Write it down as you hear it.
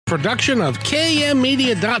production of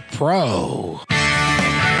KMmedia.pro.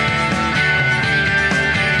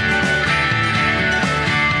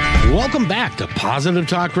 Welcome back to Positive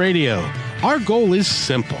Talk Radio. Our goal is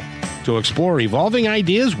simple: to explore evolving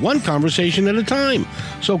ideas one conversation at a time.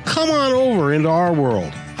 So come on over into our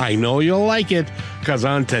world. I know you'll like it, because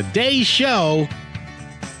on today's show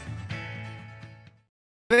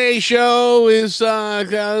is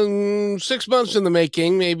 6 months in the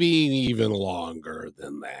making, maybe even longer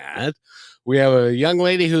than that. We have a young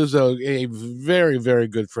lady who's a very, very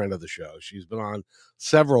good friend of the show. She's been on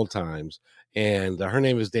several times, and her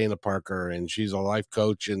name is Dana Parker, and she's a life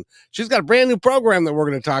coach, and she's got a brand new program that we're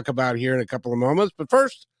going to talk about here in a couple of moments. But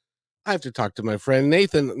first, I have to talk to my friend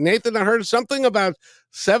Nathan. Nathan, I heard something about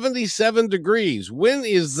 77 degrees. When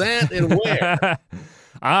is that and where?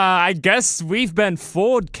 I guess we've been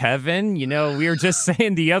fooled, Kevin. You know, we were just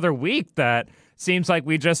saying the other week that seems like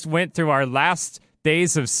we just went through our last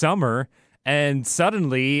days of summer, and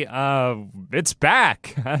suddenly it's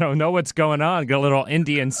back. I don't know what's going on. Got a little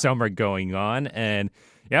Indian summer going on, and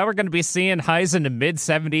yeah, we're going to be seeing highs in the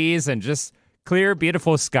mid-70s and just clear,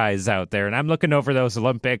 beautiful skies out there. And I'm looking over those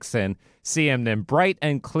Olympics and seeing them bright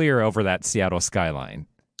and clear over that Seattle skyline.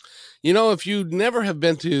 You know, if you never have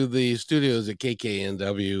been to the studios at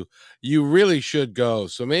KKNW, you really should go.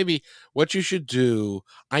 So maybe what you should do,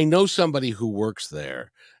 I know somebody who works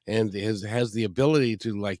there and has the ability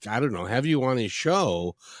to, like, I don't know, have you on his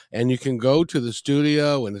show, and you can go to the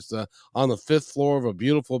studio, and it's on the 5th floor of a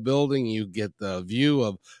beautiful building. You get the view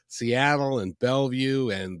of Seattle and Bellevue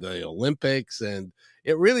and the Olympics, and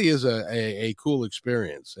it really is a cool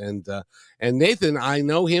experience. And Nathan, I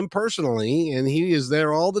know him personally, and he is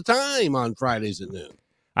there all the time on Fridays at noon.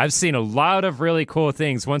 I've seen a lot of really cool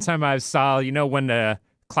things. One time I saw, you know, when the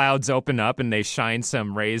clouds open up and they shine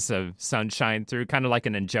some rays of sunshine through, kind of like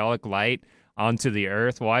an angelic light onto the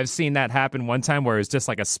earth. Well, I've seen that happen one time where it was just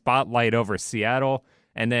like a spotlight over Seattle.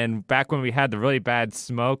 And then back when we had the really bad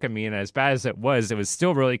smoke, I mean, as bad as it was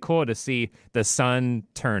still really cool to see the sun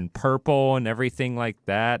turn purple and everything like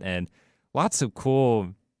that. And lots of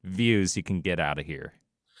cool views you can get out of here.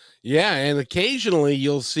 Yeah, and occasionally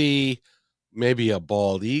you'll see maybe a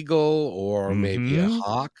bald eagle or maybe a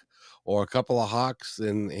hawk or a couple of hawks,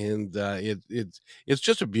 and it's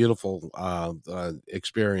just a beautiful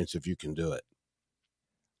experience if you can do it.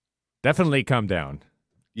 Definitely come down.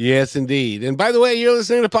 Yes, indeed. And by the way, you're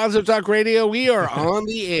listening to Positive Talk Radio. We are on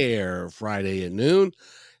the air Friday at noon,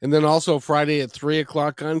 and then also Friday at 3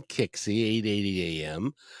 o'clock on Kixie, 880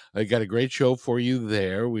 a.m. I got a great show for you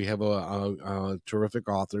there. We have a terrific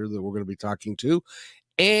author that we're going to be talking to.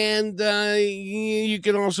 And you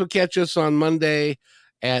can also catch us on Monday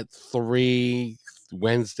at 3,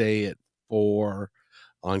 Wednesday at 4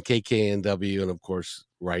 on KKNW, and of course,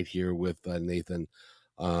 right here with Nathan.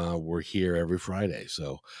 We're here every Friday,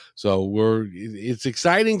 so it's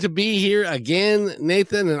exciting to be here again,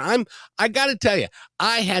 Nathan. And I got to tell you,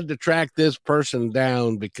 I had to track this person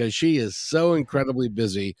down because she is so incredibly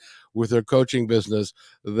busy with her coaching business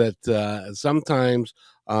that sometimes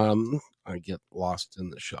I get lost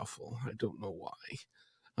in the shuffle. I don't know why.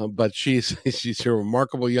 But she's a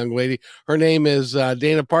remarkable young lady. Her name is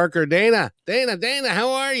Dana Parker. Dana,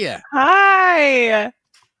 how are you? Hi.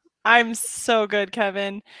 I'm so good,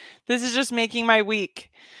 Kevin. This is just making my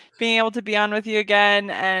week, being able to be on with you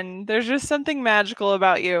again. And there's just something magical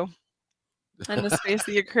about you and the space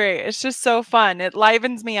that you create. It's just so fun. It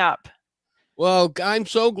livens me up. Well, I'm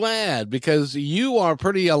so glad, because you are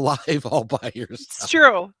pretty alive all by yourself. It's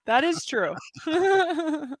true. That is true.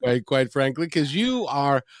 Quite frankly, because you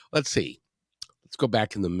are, let's go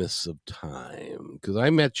back in the mists of time, because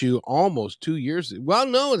I met you almost 2 years. Well,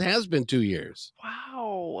 no, it has been 2 years.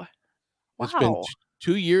 Wow. It's been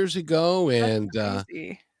 2 years ago. And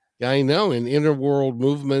yeah, I know. And Inner World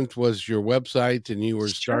Movement was your website, and you were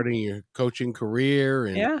starting your coaching career,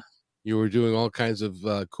 and you were doing all kinds of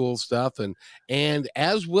cool stuff. And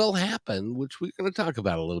as will happen, which we're going to talk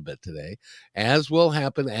about a little bit today, as will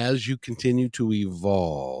happen as you continue to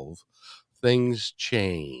evolve, things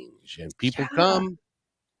change, and people come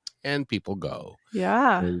and people go.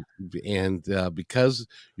 Yeah. And because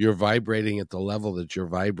you're vibrating at the level that you're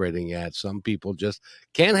vibrating at, some people just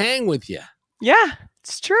can't hang with you. Yeah,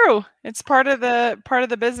 it's true. It's part of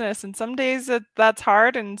the business. And some days that's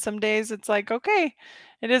hard, and some days it's like, okay,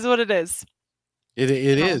 it is what it is. It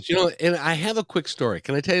is, you know. And I have a quick story.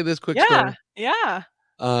 Can I tell you this quick story? Yeah.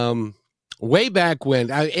 Way back when,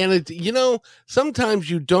 sometimes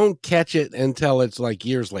you don't catch it until it's like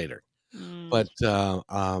years later. But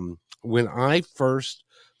when I first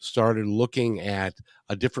started looking at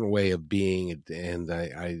a different way of being, and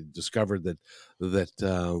I discovered that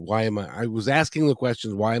that why am I was asking the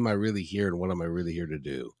questions, why am I really here and what am I really here to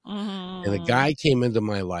do? And a guy came into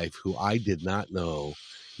my life who I did not know.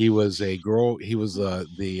 He was a girl. He was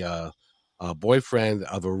the boyfriend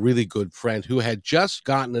of a really good friend who had just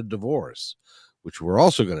gotten a divorce, which we're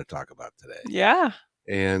also going to talk about today. Yeah.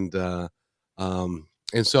 And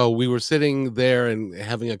so we were sitting there and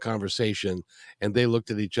having a conversation, and they looked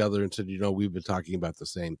at each other and said, we've been talking about the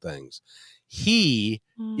same things. He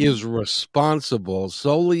is responsible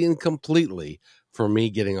solely and completely for me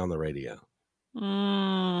getting on the radio.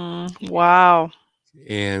 Wow.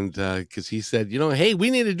 And because he said, hey, we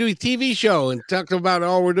need to do a TV show and talk about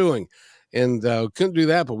all we're doing. And couldn't do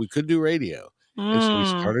that, but we could do radio. And so we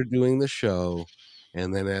started doing the show.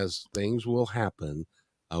 And then as things will happen,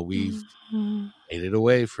 we've faded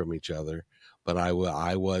away from each other. But I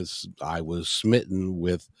was smitten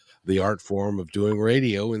with the art form of doing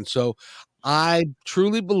radio. And so I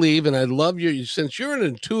truly believe, and I love since you're an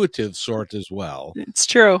intuitive sort as well. It's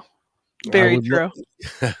true. Very true.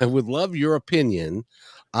 I would love your opinion.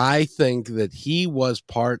 I think that he was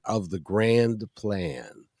part of the grand plan.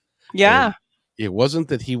 Yeah. And it wasn't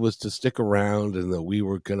that he was to stick around and that we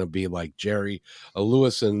were going to be like Jerry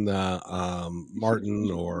Lewis and Martin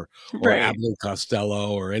or Abbott and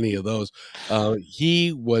Costello or any of those.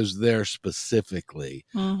 He was there specifically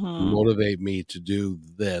to motivate me to do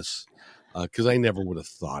this because I never would have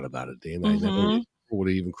thought about it, Dana. I never would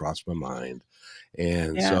have even crossed my mind.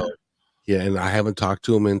 And so, and I haven't talked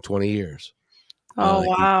to him in 20 years. Oh,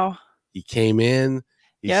 wow. He came in,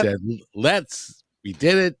 he said, we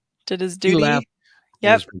did it. Did his duty. He left.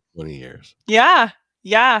 It's been 20 years. Yeah.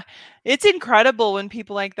 Yeah. It's incredible when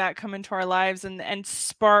people like that come into our lives and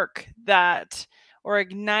spark that or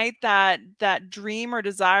ignite that dream or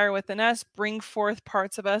desire within us, bring forth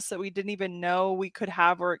parts of us that we didn't even know we could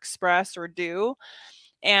have or express or do.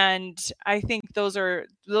 And I think those are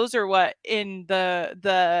what in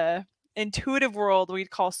the intuitive world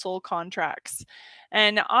we'd call soul contracts.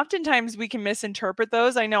 And oftentimes we can misinterpret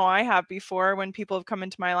those. I know I have before when people have come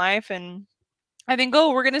into my life and I think,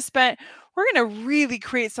 we're going to really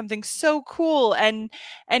create something so cool. And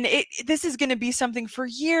this is going to be something for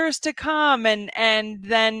years to come. And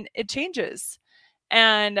then it changes.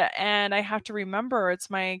 And I have to remember it's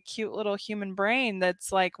my cute little human brain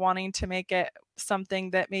that's like wanting to make it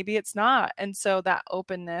something that maybe it's not. And so that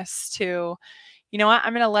openness to, you know what,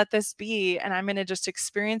 I'm going to let this be and I'm going to just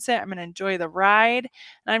experience it. I'm going to enjoy the ride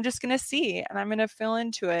and I'm just going to see and I'm going to feel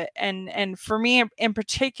into it. And for me in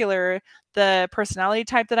particular, the personality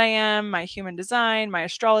type that I am, my human design, my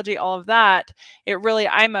astrology, all of that, it really,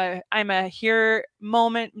 I'm a here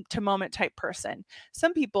moment to moment type person.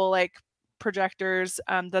 Some people like projectors,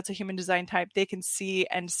 that's a human design type. They can see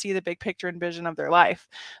the big picture and vision of their life.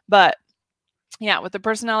 But yeah, with the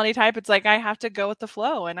personality type, it's like I have to go with the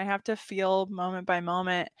flow and I have to feel moment by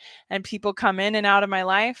moment and people come in and out of my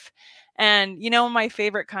life. And my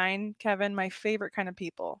favorite kind, Kevin, my favorite kind of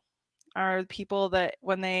people are people that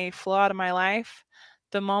when they flow out of my life,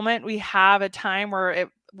 the moment we have a time where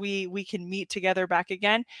we can meet together back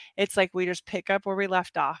again, it's like we just pick up where we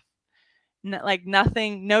left off. Like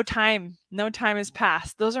nothing, no time has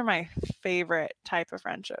passed. Those are my favorite type of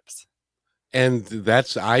friendships. And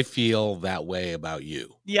I feel that way about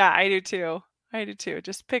you. Yeah, I do too.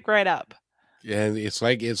 Just pick right up. And it's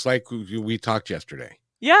like we talked yesterday.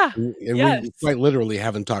 Yeah. And we quite literally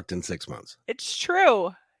haven't talked in 6 months. It's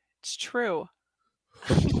true.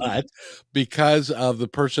 But because of the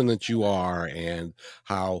person that you are and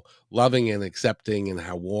how loving and accepting and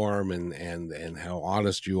how warm and how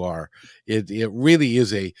honest you are, it really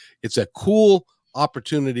is it's a cool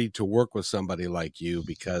opportunity to work with somebody like you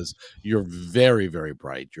because you're very, very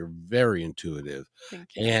bright. You're very intuitive. Thank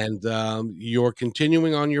you. And you're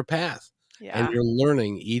continuing on your path. Yeah. And you're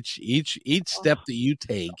learning each step that you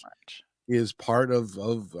take is part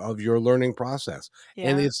of your learning process.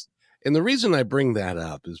 Yeah. And the reason I bring that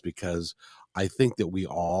up is because I think that we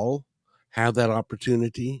all have that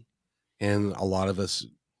opportunity and a lot of us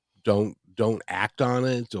don't act on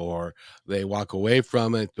it or they walk away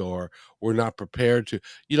from it or we're not prepared to,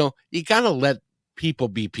 you got to let people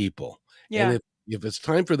be people. Yeah. And if it's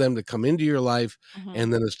time for them to come into your life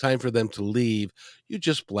and then it's time for them to leave, you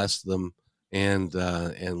just bless them and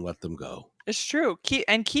let them go. It's true.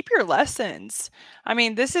 Keep your lessons. I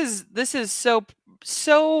mean, this is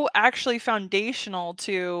so actually foundational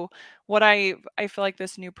to what I feel like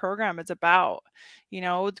this new program is about,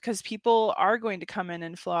 because people are going to come in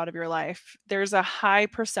and flow out of your life. There's a high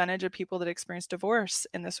percentage of people that experience divorce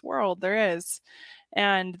in this world. There is.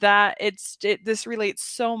 And that this relates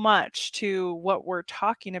so much to what we're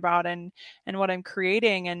talking about and what I'm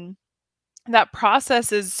creating. And that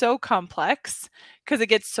process is so complex because it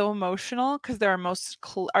gets so emotional because they're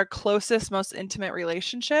our closest, most intimate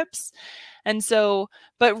relationships. And so,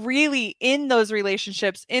 but really in those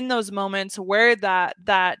relationships, in those moments where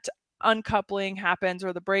that uncoupling happens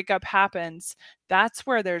or the breakup happens, that's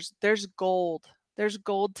where there's gold. There's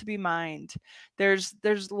gold to be mined. There's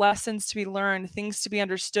lessons to be learned, things to be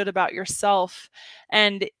understood about yourself.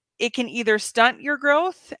 And it can either stunt your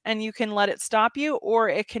growth and you can let it stop you, or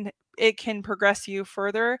it can progress you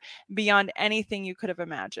further beyond anything you could have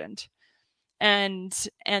imagined. And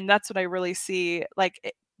that's what I really see.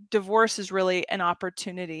 Like, divorce is really an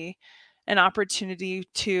opportunity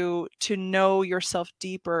to know yourself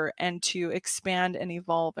deeper and to expand and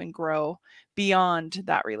evolve and grow beyond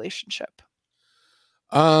that relationship.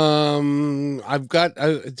 I've got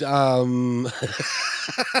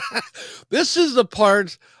this is the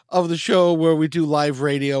part of the show where we do live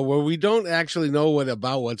radio where we don't actually know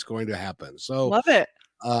what's going to happen. So Love it.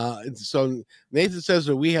 So Nathan says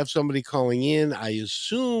that we have somebody calling in. I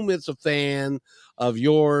assume it's a fan of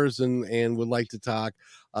yours and would like to talk.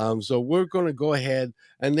 So we're going to go ahead.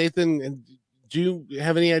 And Nathan, do you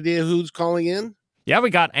have any idea who's calling in? Yeah, we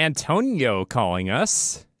got Antonio calling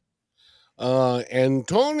us.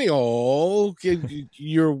 Antonio,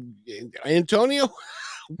 you're Antonio.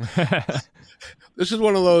 This is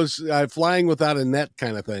one of those flying without a net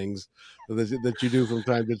kind of things that you do from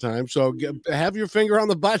time to time. So have your finger on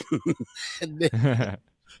the button.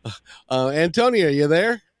 Antonio, are you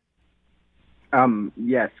there?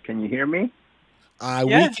 Yes. Can you hear me? We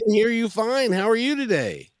can hear you fine. How are you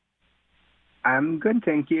today? I'm good,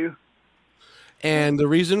 thank you. And the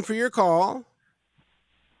reason for your call?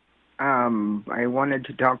 I wanted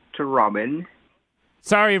to talk to Robin.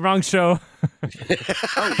 Sorry, wrong show.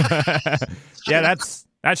 Yeah,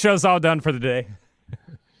 that show's all done for the day.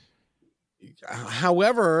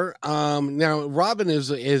 However, now Robin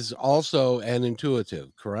is also an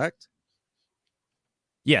intuitive, correct?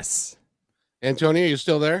 Yes. Antonio, you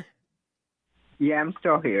still there? Yeah, I'm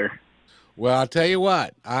still here. Well, I'll tell you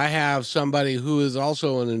what, I have somebody who is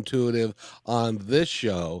also an intuitive on this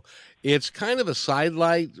show. It's kind of a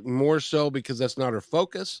sidelight, more so because that's not her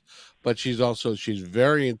focus, but she's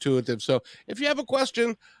very intuitive. So if you have a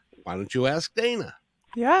question, why don't you ask Dana?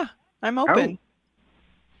 Yeah, I'm open.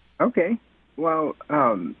 Oh. Okay. Well,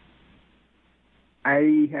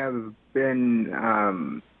 I have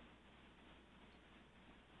been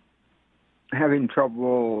having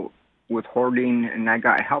trouble with hoarding, and I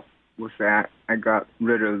got help with that. I got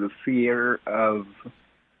rid of the fear of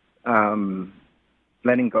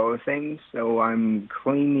letting go of things. So I'm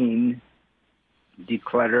cleaning,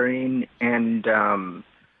 decluttering, and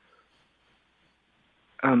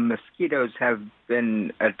mosquitoes have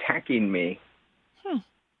been attacking me.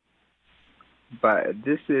 But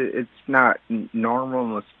it's not normal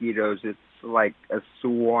mosquitoes. It's like a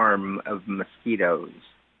swarm of mosquitoes.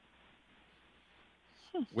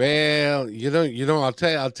 Well,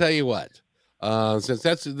 I'll tell you what. Since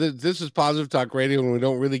this is Positive Talk Radio, and we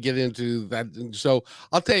don't really get into that, so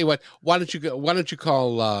I'll tell you what. Why don't you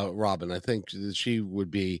call Robin? I think she would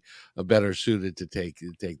be better suited to take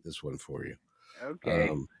this one for you.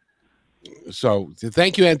 Okay. So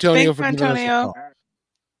thank you, Antonio, Thanks, for giving Antonio. us a call.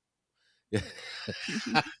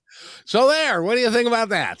 So there, what do you think about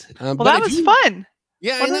that? Well, that was fun.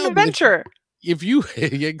 Yeah, what I know. An adventure. If you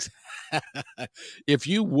if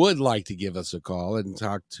you would like to give us a call and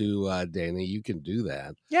talk to Dana, you can do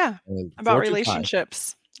that. Yeah, about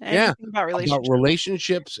relationships. Yeah, about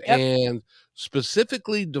relationships Yep. and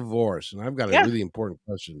specifically divorce. And I've got a really important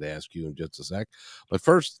question to ask you in just a sec. But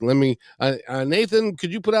first, let me, Nathan,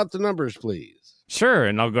 could you put out the numbers, please? Sure,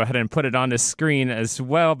 and I'll go ahead and put it on the screen as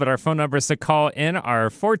well. But our phone numbers to call in are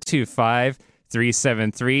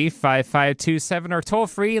 425-373-5527. Our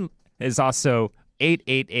toll-free is also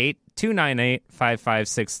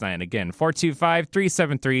 888-298-5569. Again,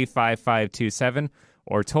 425-373-5527.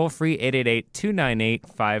 Or toll-free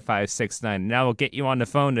 888-298-5569. Now we'll get you on the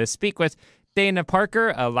phone to speak with Dana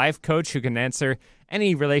Parker, a life coach who can answer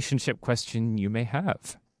any relationship question you may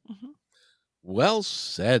have. Mm-hmm. Well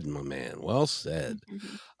said, my man. Well said.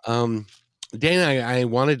 Dana, I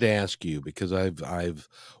wanted to ask you because I've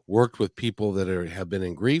worked with people that have been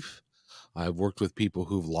in grief. I've worked with people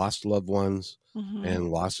who've lost loved ones and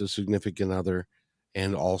lost a significant other,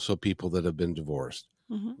 and also people that have been divorced.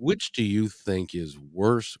 Which do you think is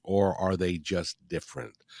worse, or are they just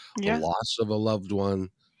different? Yeah. The loss of a loved one,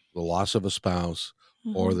 the loss of a spouse,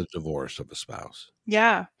 or the divorce of a spouse?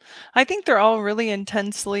 Yeah, I think they're all really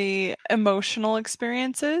intensely emotional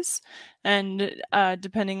experiences, and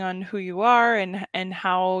depending on who you are and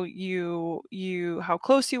how how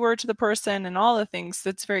close you were to the person and all the things,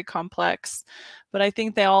 that's very complex. But I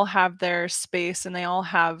think they all have their space and they all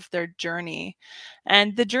have their journey,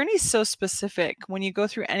 and the journey is so specific. When you go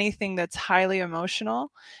through anything that's highly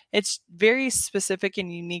emotional, it's very specific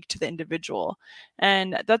and unique to the individual.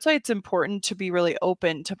 And that's why it's important to be really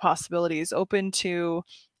open to possibilities, open to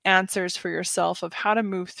answers for yourself of how to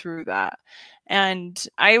move through that. And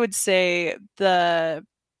I would say the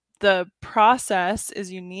process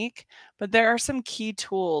is unique, but there are some key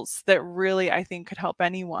tools that really I think could help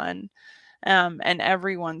anyone and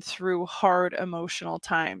everyone through hard emotional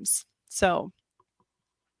times. So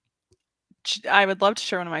I would love to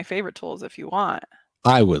share one of my favorite tools if you want.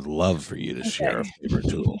 I would love for you to share a favorite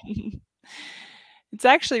tool. It's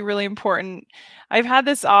actually really important. I've had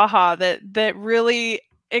this aha that really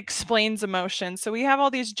explains emotion. So we have all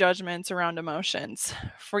these judgments around emotions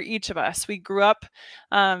for each of us. We grew up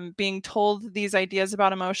being told these ideas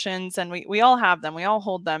about emotions, and we all have them. We all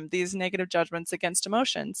hold them, these negative judgments against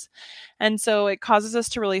emotions. And so it causes us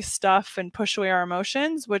to really stuff and push away our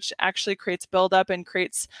emotions, which actually creates buildup and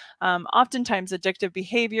creates oftentimes addictive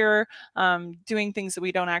behavior, doing things that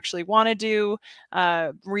we don't actually want to do,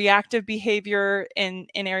 reactive behavior in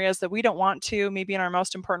areas that we don't want to. Maybe in our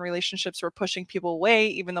most important relationships, we're pushing people away,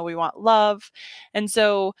 even though we want love. And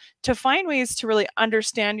so to find ways to really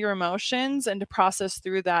understand your emotions and to process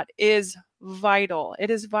through that is vital.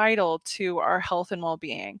 It is vital to our health and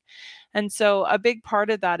well-being. And so a big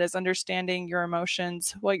part of that is understanding your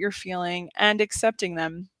emotions, what you're feeling, and accepting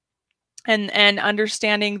them. And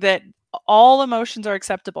understanding that all emotions are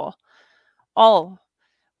acceptable. All.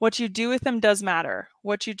 What you do with them does matter.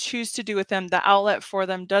 What you choose to do with them, the outlet for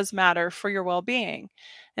them does matter for your well-being.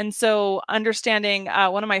 And so understanding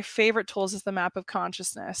one of my favorite tools is the map of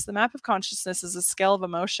consciousness. The map of consciousness is a scale of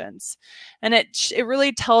emotions. And it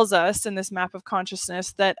really tells us in this map of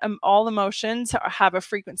consciousness that all emotions have a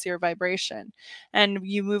frequency or vibration. And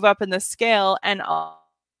you move up in the scale, and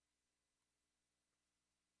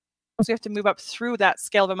we have to move up through that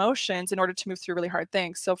scale of emotions in order to move through really hard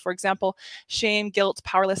things. So for example, shame, guilt,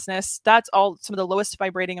 powerlessness, that's all some of the lowest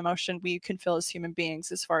vibrating emotion we can feel as human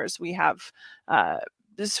beings, as far as we have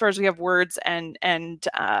words and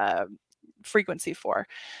frequency for.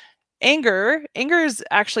 Anger is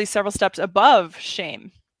actually several steps above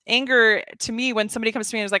shame. Anger, to me, when somebody comes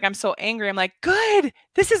to me and is like, I'm so angry, I'm like, good,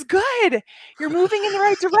 this is good. You're moving in the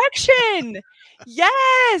right direction.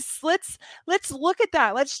 Yes, let's look at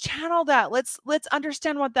that. Let's channel that. Let's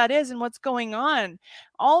understand what that is and what's going on.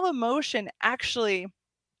 All emotion, actually,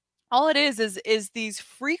 all it is these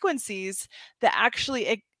frequencies that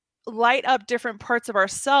actually light up different parts of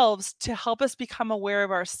ourselves to help us become aware of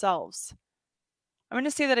ourselves. I'm going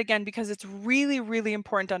to say that again because it's really, really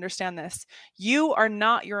important to understand this. You are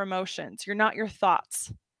not your emotions. You're not your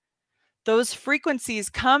thoughts. Those frequencies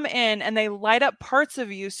come in and they light up parts of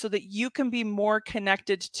you so that you can be more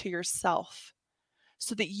connected to yourself,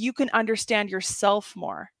 so that you can understand yourself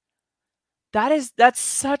more. That's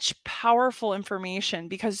such powerful information,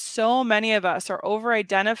 because so many of us are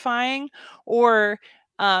over-identifying or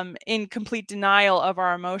in complete denial of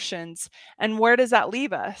our emotions. And where does that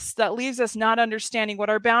leave us? That leaves us not understanding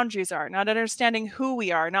what our boundaries are, not understanding who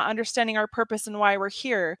we are, not understanding our purpose and why we're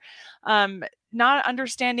here, not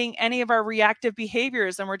understanding any of our reactive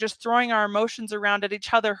behaviors, and we're just throwing our emotions around at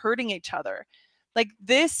each other, hurting each other. Like,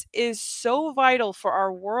 this is so vital for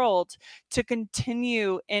our world to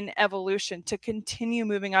continue in evolution, to continue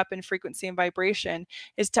moving up in frequency and vibration,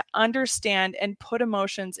 is to understand and put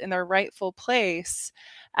emotions in their rightful place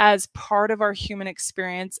as part of our human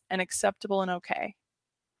experience and acceptable and okay.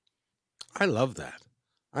 I love that.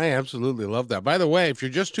 I absolutely love that. By the way, if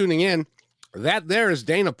you're just tuning in, that there is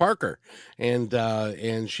Dana Parker, and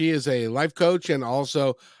she is a life coach and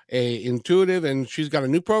also a intuitive, and she's got a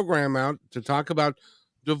new program out to talk about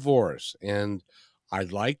divorce. And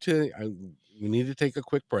we need to take a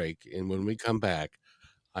quick break, and when we come back,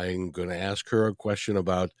 I'm going to ask her a question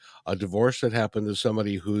about a divorce that happened to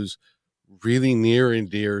somebody who's really near and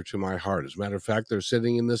dear to my heart. As a matter of fact, they're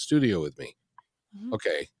sitting in the studio with me. Mm-hmm.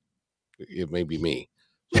 Okay, it may be me.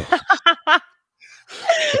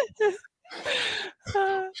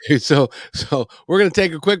 So we're going to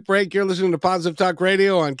take a quick break. You're listening to Positive Talk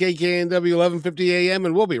Radio on KKNW 1150 AM,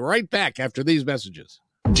 and we'll be right back after these messages.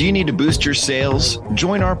 Do you need to boost your sales?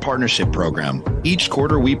 Join our partnership program. Each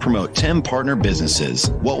quarter, we promote 10 partner businesses.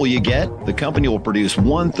 What will you get? The company will produce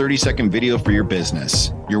one 30-second video for your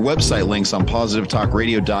business. Your website links on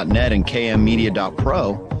positivetalkradio.net and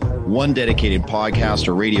kmmedia.pro one dedicated podcast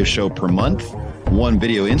or radio show per month, one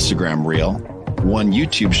video Instagram reel, one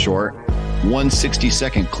YouTube short, one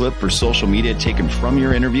 60-second clip for social media taken from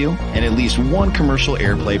your interview, and at least one commercial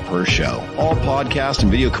airplay per show. All podcast and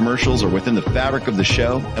video commercials are within the fabric of the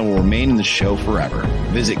show and will remain in the show forever.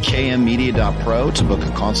 Visit kmmedia.pro to book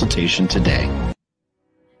a consultation today.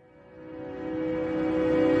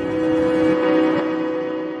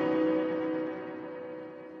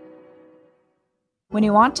 When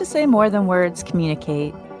you want to say more than words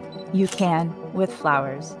communicate, you can with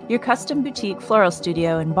flowers. Your custom boutique floral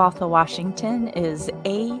studio in Bothell, Washington is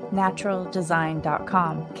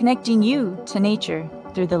anaturaldesign.com, connecting you to nature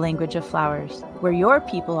through the language of flowers. Where your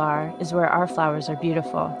people are is where our flowers are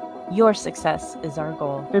beautiful. Your success is our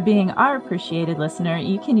goal. For being our appreciated listener,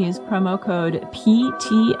 you can use promo code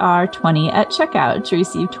PTR20 at checkout to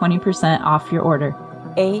receive 20% off your order.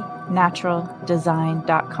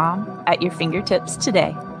 anaturaldesign.com at your fingertips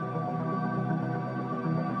today.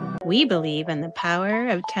 We believe in the power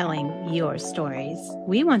of telling your stories.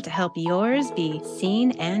 We want to help yours be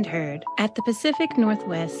seen and heard. At the Pacific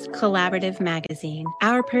Northwest Collaborative Magazine,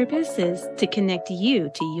 our purpose is to connect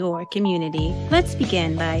you to your community. Let's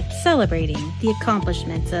begin by celebrating the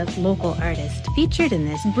accomplishments of local artists featured in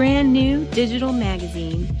this brand new digital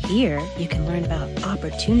magazine. Here, you can learn about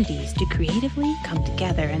opportunities to creatively come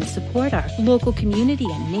together and support our local community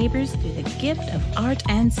and neighbors through the gift of art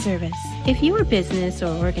and service. If your business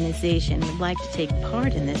or organization would like to take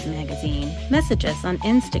part in this magazine, message us on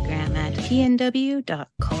Instagram at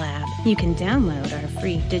pnw.collab. You can download our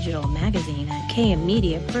free digital magazine at KM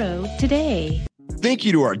Media Pro today. Thank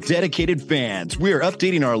you to our dedicated fans. We are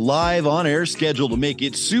updating our live on-air schedule to make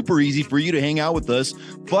it super easy for you to hang out with us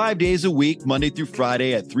 5 days a week, Monday through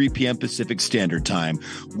Friday at 3 p.m. Pacific Standard Time.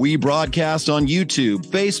 We broadcast on YouTube,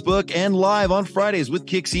 Facebook, and live on Fridays with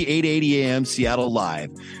Kixie 8:80 a.m. Seattle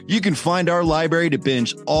Live. You can find our library to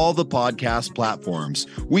binge all the podcast platforms.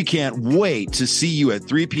 We can't wait to see you at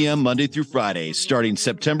 3 p.m. Monday through Friday, starting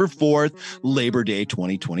September 4th, Labor Day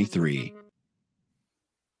 2023.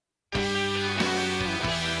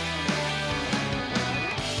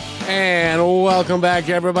 And welcome back,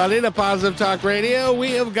 everybody, to Positive Talk Radio.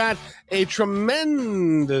 We have got a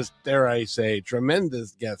tremendous, dare I say,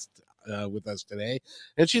 tremendous guest with us today.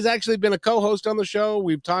 And she's actually been a co-host on the show.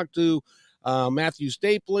 We've talked to Matthew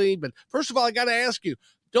Stapley. But first of all, I got to ask you,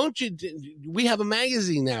 we have a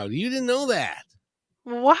magazine now. You didn't know that?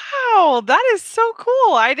 Wow, that is so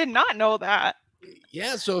cool. I did not know that.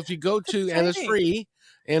 Yeah, so if you go to, and it's free.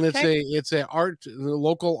 And it's a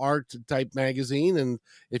local art type magazine. And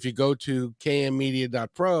if you go to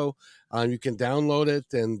kmmedia.pro, you can download it.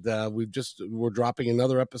 And we're dropping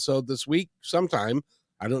another episode this week sometime.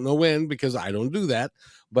 I don't know when, because I don't do that,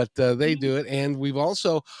 but they do it. And we've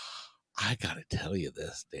also, I got to tell you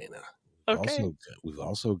this, Dana. Okay. We've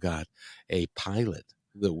also got a pilot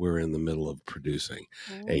that we're in the middle of producing.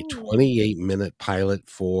 Ooh. A 28-minute pilot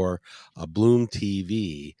for Bloom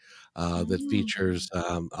TV. That features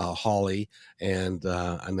Holly and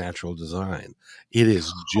A Natural Design. It is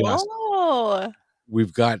just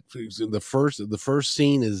we've got the first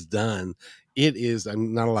scene is done. It is,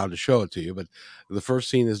 I'm not allowed to show it to you, but the first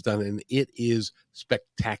scene is done and it is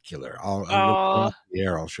spectacular. I'll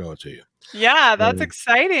show it to you. Yeah, that's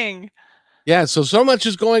exciting. Yeah, so much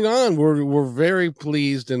is going on. We're very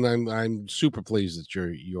pleased, and I'm super pleased that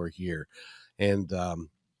you're here. And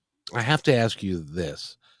I have to ask you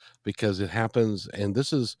this, because it happens, and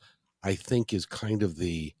this is, I think, is kind of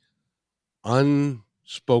the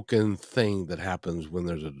unspoken thing that happens when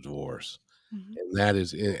there's a divorce. Mm-hmm. And that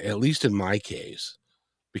is, at least in my case,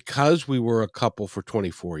 because we were a couple for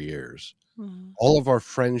 24 years, mm-hmm. all of our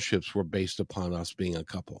friendships were based upon us being a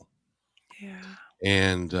couple. Yeah.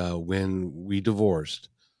 And when we divorced,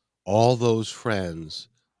 all those friends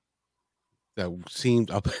that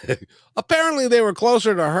seemed, apparently they were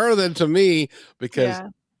closer to her than to me, because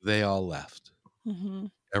they all left. Mm-hmm.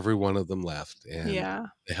 Every one of them left, and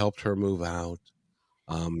they helped her move out.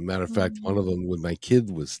 Matter of fact, one of them, when my kid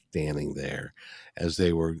was standing there as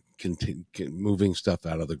they were moving stuff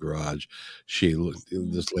out of the garage,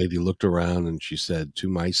 this lady looked around and she said to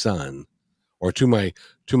my son, or to my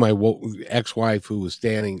ex-wife who was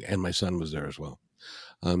standing, and my son was there as well,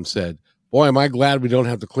 said, "Boy, am I glad we don't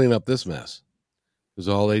have to clean up this mess." Because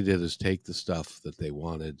all they did is take the stuff that they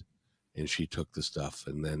wanted, and she took the stuff.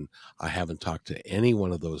 And then I haven't talked to any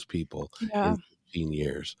one of those people in 15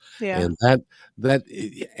 years. Yeah. And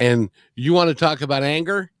and you want to talk about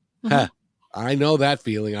anger? Mm-hmm. I know that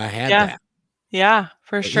feeling. I had that. Yeah,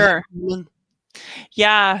 for sure.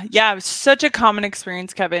 Yeah, yeah, it's such a common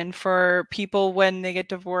experience, Kevin, for people when they get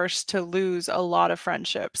divorced to lose a lot of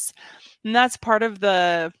friendships. And that's part of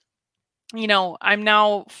the, I'm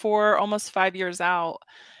now almost 5 years out,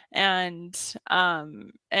 and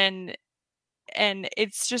and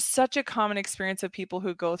it's just such a common experience of people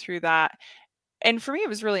who go through that. And for me, it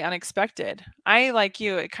was really unexpected. Like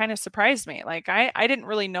you, it kind of surprised me. Like I didn't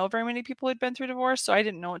really know very many people who'd been through divorce, so I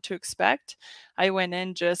didn't know what to expect. I went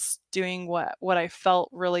in just doing what I felt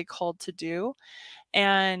really called to do.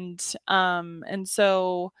 And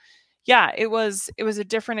so yeah, it was a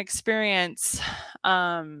different experience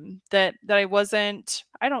that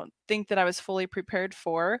I don't think that I was fully prepared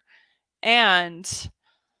for. And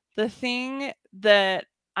the thing that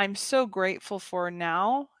I'm so grateful for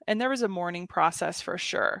now, and there was a mourning process for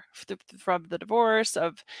sure from the divorce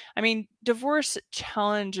divorce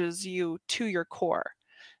challenges you to your core.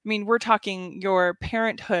 I mean, we're talking your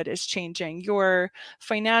parenthood is changing, your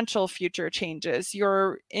financial future changes,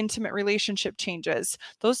 your intimate relationship changes.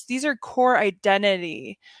 These are core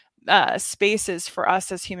identity spaces for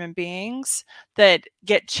us as human beings that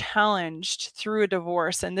get challenged through a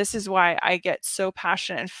divorce. And this is why I get so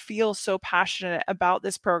passionate and feel so passionate about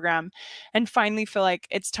this program, and finally feel like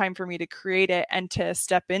it's time for me to create it and to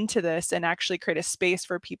step into this and actually create a space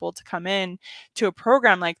for people to come in to a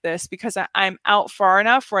program like this, because I'm out far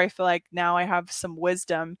enough where I feel like now I have some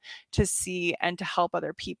wisdom to see and to help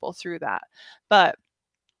other people through that. But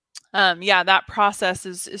yeah, that process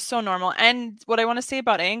is so normal. And what I want to say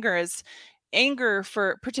about anger is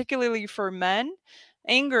particularly for men,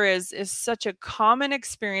 anger is such a common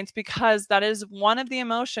experience, because that is one of the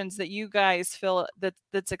emotions that you guys feel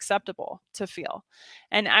that's acceptable to feel.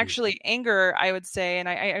 And actually anger, I would say, and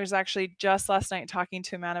I was actually just last night talking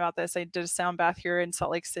to a man about this. I did a sound bath here in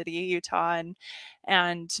Salt Lake City, Utah,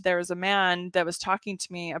 and there was a man that was talking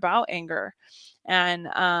to me about anger. And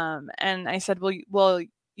I said, well,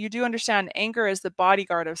 you do understand anger is the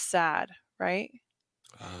bodyguard of sad, right?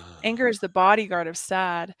 Anger is the bodyguard of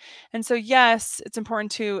sad. And so, yes, it's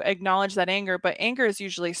important to acknowledge that anger, but anger is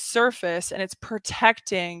usually surface and it's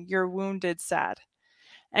protecting your wounded sad.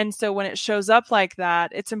 And so when it shows up like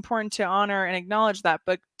that, it's important to honor and acknowledge that,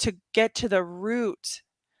 but to get to the root,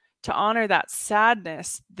 to honor that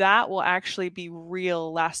sadness, that will actually be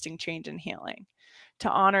real lasting change and healing. To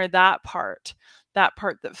honor that part that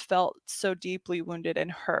felt so deeply wounded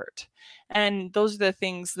and hurt. And those are the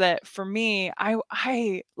things that for me,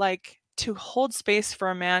 I like to hold space for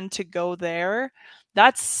a man to go there.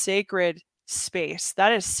 That's sacred space.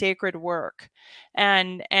 That is sacred work.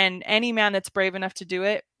 And any man that's brave enough to do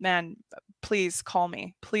it, man, please call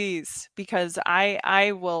me, please, because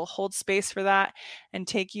I will hold space for that and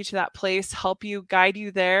take you to that place, help you, guide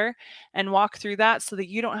you there, and walk through that so that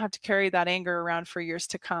you don't have to carry that anger around for years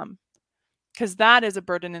to come, because that is a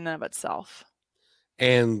burden in and of itself.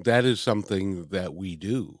 And that is something that we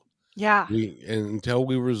do. Yeah. Until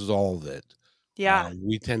we resolve it, yeah,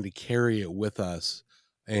 we tend to carry it with us,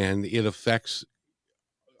 and it affects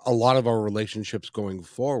a lot of our relationships going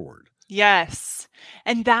forward. Yes.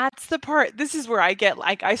 And that's the part, this is where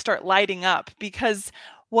I start lighting up, because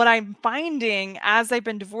what I'm finding as I've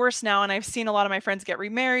been divorced now, and I've seen a lot of my friends get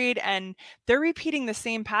remarried, and they're repeating the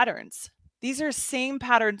same patterns. These are same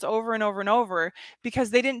patterns over and over and over, because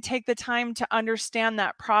they didn't take the time to understand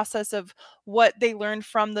that process of what they learned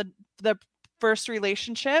from the first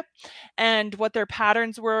relationship and what their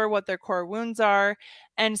patterns were, what their core wounds are.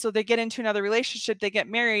 And so they get into another relationship, they get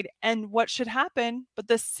married, and what should happen? But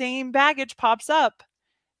the same baggage pops up.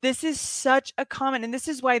 This is such a common, and this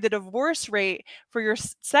is why the divorce rate for your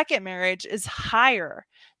second marriage is higher.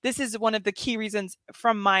 This is one of the key reasons,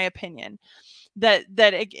 from my opinion, that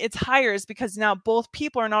it's higher, is because now both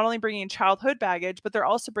people are not only bringing childhood baggage, but they're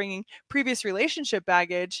also bringing previous relationship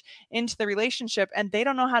baggage into the relationship, and they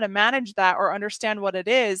don't know how to manage that or understand what it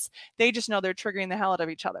is. They just know they're triggering the hell out of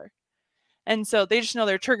each other. And so they just know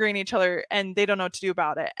they're triggering each other, and they don't know what to do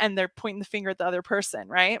about it. And they're pointing the finger at the other person,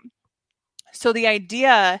 right? So the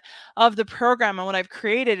idea of the program and what I've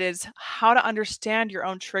created is how to understand your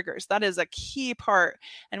own triggers. That is a key part.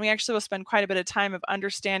 And we actually will spend quite a bit of time of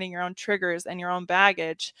understanding your own triggers and your own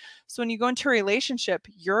baggage. So when you go into a relationship,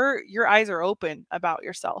 your eyes are open about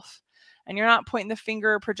yourself. And you're not pointing the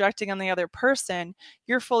finger or projecting on the other person.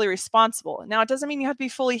 You're fully responsible. Now, it doesn't mean you have to be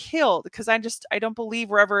fully healed, because I don't believe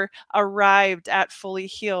we're ever arrived at fully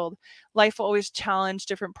healed. Life will always challenge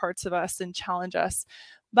different parts of us and challenge us.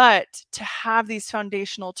 But to have these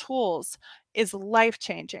foundational tools is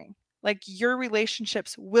life-changing. Like, your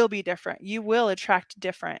relationships will be different. You will attract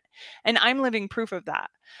different. And I'm living proof of that.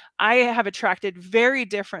 I have attracted very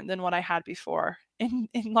different than what I had before in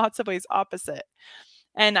lots of ways opposite.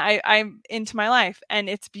 And I'm into my life, and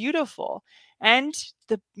it's beautiful. And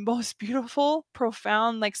the most beautiful,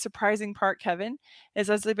 profound, like surprising part, Kevin, is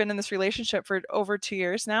as I've been in this relationship for over 2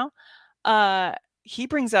 years now, he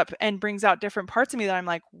brings out different parts of me that I'm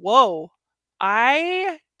like, whoa,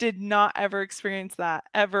 I did not ever experience that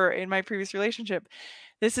ever in my previous relationship.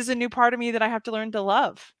 This is a new part of me that I have to learn to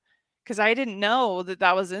love, because I didn't know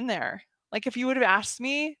that was in there. Like, if you would have asked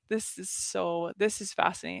me, this is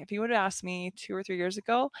fascinating. If you would have asked me 2 or 3 years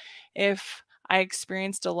ago if I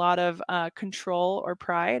experienced a lot of control or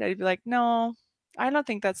pride, I'd be like, no, I don't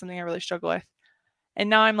think that's something I really struggle with. And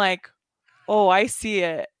now I'm like, oh, I see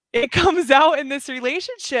it. It comes out in this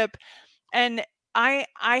relationship. And I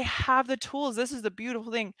have the tools. This is the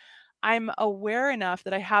beautiful thing. I'm aware enough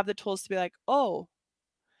that I have the tools to be like, oh,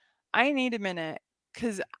 I need a minute,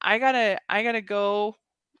 because I gotta go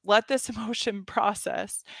let this emotion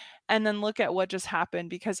process and then look at what just happened,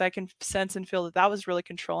 because I can sense and feel that was really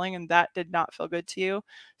controlling and that did not feel good to you.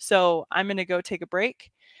 So I'm going to go take a break,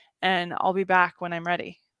 and I'll be back when I'm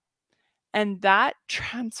ready. And that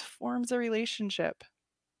transforms a relationship.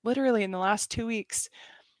 Literally in the last 2 weeks,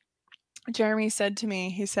 Jeremy said to me,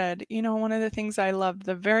 he said, one of the things I love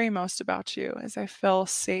the very most about you is I feel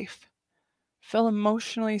safe, feel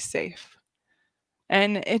emotionally safe.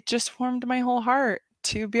 And it just warmed my whole heart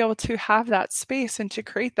to be able to have that space and to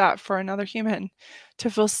create that for another human, to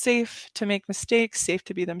feel safe, to make mistakes, safe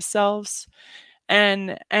to be themselves.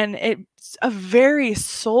 And it's a very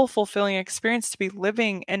soul fulfilling experience to be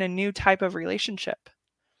living in a new type of relationship.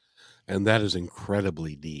 And that is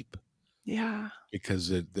incredibly deep. Yeah. Because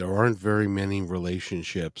there aren't very many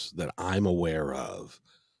relationships that I'm aware of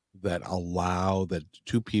that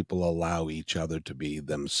two people allow each other to be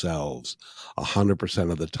themselves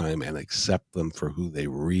 100% of the time and accept them for who they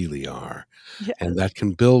really are. Yeah. And that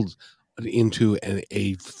can build into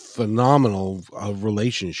a phenomenal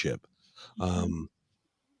relationship.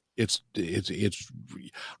 It's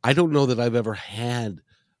I don't know that I've ever had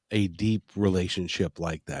a deep relationship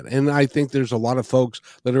like that. And I think there's a lot of folks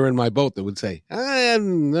that are in my boat that would say, I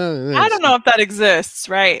don't know if that exists.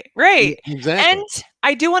 Right. Yeah, exactly. And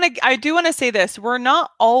I do want to say this. We're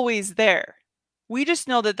not always there. We just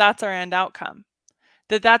know that that's our end outcome,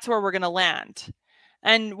 that's where we're going to land.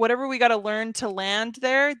 And whatever we got to learn to land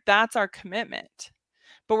there, that's our commitment.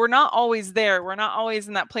 But we're not always there. We're not always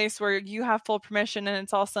in that place where you have full permission and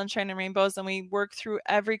it's all sunshine and rainbows and we work through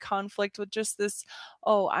every conflict with just this,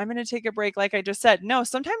 oh, I'm going to take a break, like I just said. No,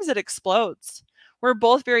 sometimes it explodes. We're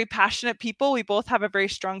both very passionate people. We both have a very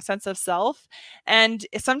strong sense of self. And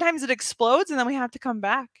sometimes it explodes, and then we have to come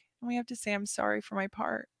back and we have to say, I'm sorry for my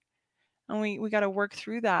part. And we got to work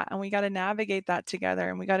through that, and we got to navigate that together,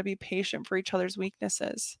 and we got to be patient for each other's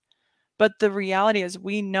weaknesses. But the reality is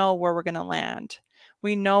we know where we're going to land.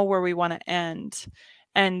 We know where we want to end.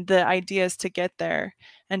 And the idea is to get there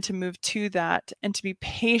and to move to that and to be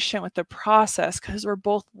patient with the process, because we're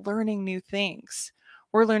both learning new things.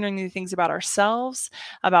 We're learning new things about ourselves,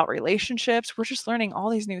 about relationships. We're just learning all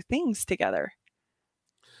these new things together.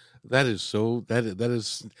 That is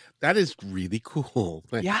really cool.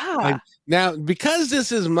 Yeah. Now, because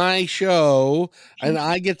this is my show and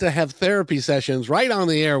I get to have therapy sessions right on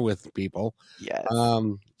the air with people. Yes.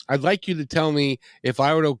 I'd like you to tell me, if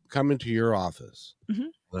I were to come into your office mm-hmm.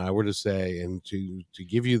 and I were to say, and to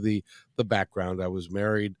give you the background, I was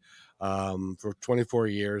married for 24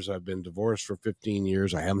 years. I've been divorced for 15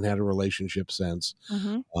 years. I haven't had a relationship since.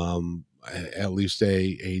 Mm-hmm. At least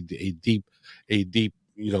a deep,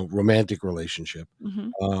 romantic relationship.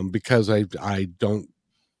 Mm-hmm. Because I don't,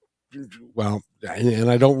 well,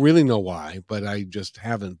 and I don't really know why, but I just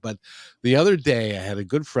haven't. But the other day I had a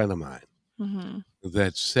good friend of mine mm-hmm.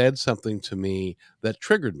 that said something to me that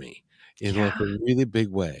triggered me in like a really big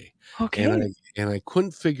way. Okay. And I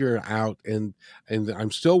couldn't figure it out, and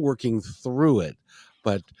I'm still working through it.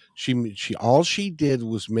 But she all she did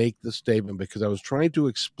was make the statement, because I was trying to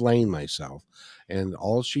explain myself, and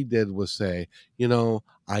all she did was say,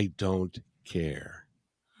 I don't care.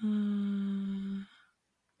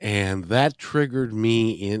 And that triggered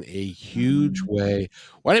me in a huge way.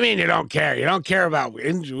 What do you mean you don't care? You don't care about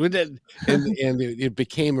it? And it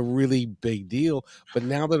became a really big deal. But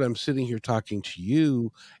now that I'm sitting here talking to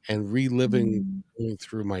you and reliving going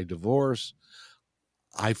through my divorce,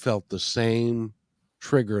 I felt the same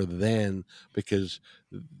trigger then, because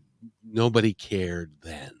nobody cared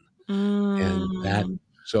then. And that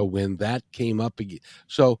So when that came up again,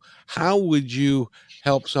 so how would you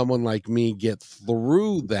help someone like me get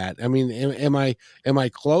through that? I mean, am I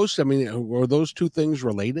close? I mean, are those two things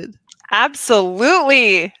related?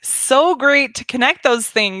 Absolutely. So great to connect those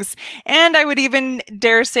things. And I would even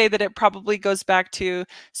dare say that it probably goes back to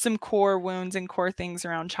some core wounds and core things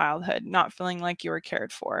around childhood, not feeling like you were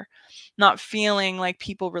cared for, not feeling like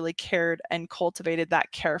people really cared and cultivated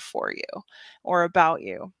that care for you or about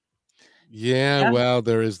you. Yeah, well,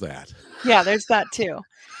 there is that. Yeah, there's that too.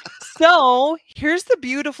 So here's the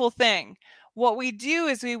beautiful thing. What we do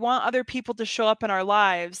is we want other people to show up in our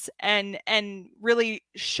lives and really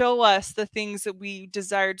show us the things that we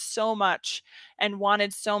desired so much and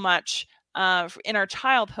wanted so much in our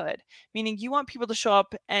childhood. Meaning, you want people to show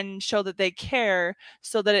up and show that they care,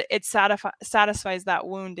 so that it satisfies that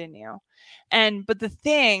wound in you. But the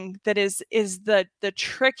thing that is the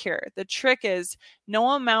trick here. The trick is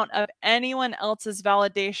no amount of anyone else's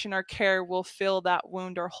validation or care will fill that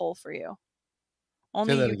wound or hole for you.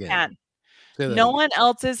 Only you can. No one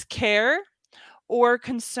else's care or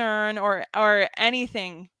concern or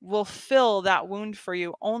anything will fill that wound for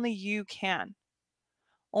you. Only you can.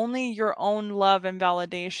 Only your own love and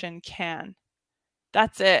validation can.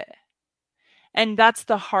 That's it. And that's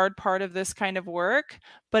the hard part of this kind of work,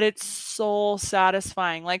 but it's so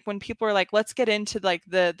satisfying. Like when people are like, let's get into like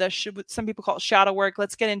some people call it shadow work.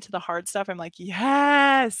 Let's get into the hard stuff. I'm like,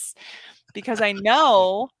 yes, because I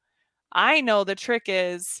know the trick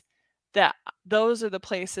is that those are the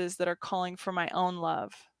places that are calling for my own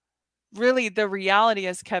love. Really, the reality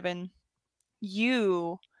is, Kevin,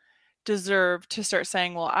 you deserve to start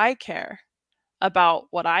saying, well, I care about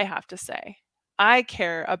what I have to say. I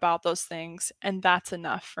care about those things, and that's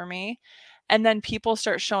enough for me. And then people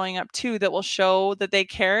start showing up too that will show that they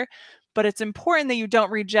care, but it's important that you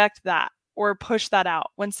don't reject that or push that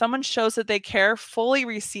out. When someone shows that they care, fully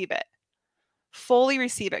receive it. Fully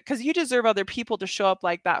receive it, because you deserve other people to show up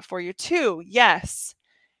like that for you too. Yes.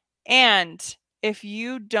 And if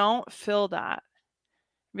you don't feel that,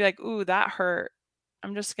 be like, ooh, that hurt.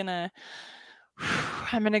 I'm going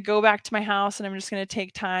to go back to my house and I'm just going to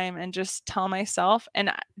take time and just tell myself.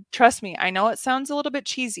 And trust me, I know it sounds a little bit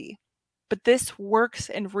cheesy, but this works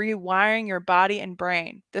in rewiring your body and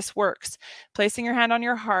brain. This works. Placing your hand on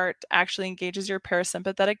your heart actually engages your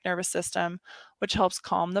parasympathetic nervous system, which helps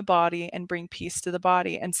calm the body and bring peace to the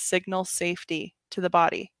body and signal safety to the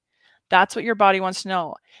body. That's what your body wants to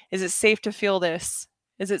know. Is it safe to feel this?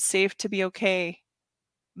 Is it safe to be okay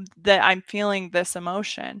that I'm feeling this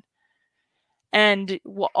emotion? And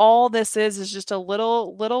all this is just a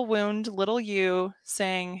little wound, little you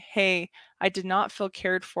saying, hey, I did not feel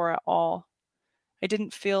cared for at all. I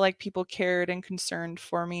didn't feel like people cared and concerned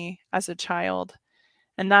for me as a child.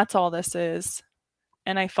 And that's all this is.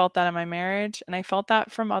 And I felt that in my marriage, and I felt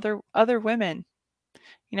that from other women.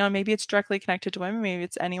 You know, maybe it's directly connected to women, maybe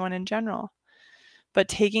it's anyone in general. But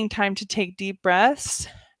taking time to take deep breaths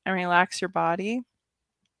and relax your body,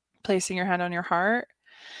 placing your hand on your heart.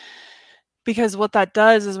 Because what that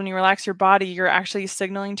does is when you relax your body, you're actually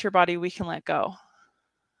signaling to your body, we can let go.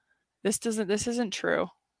 This isn't true.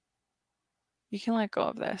 You can let go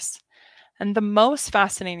of this. And the most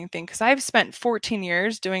fascinating thing, because I've spent 14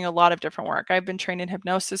 years doing a lot of different work. I've been trained in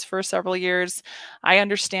hypnosis for several years. I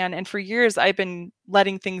understand. And for years, I've been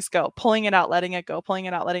letting things go, pulling it out, letting it go, pulling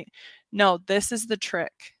it out, No, this is the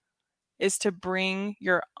trick, is to bring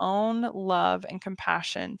your own love and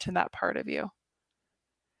compassion to that part of you.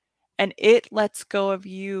 And it lets go of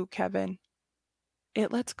you, Kevin.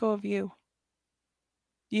 It lets go of you.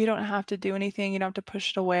 You don't have to do anything. You don't have to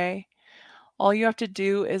push it away. All you have to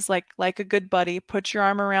do is like a good buddy, put your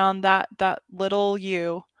arm around that little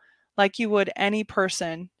you, like you would any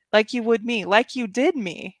person, like you would me, like you did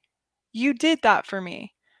me. You did that for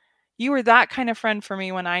me. You were that kind of friend for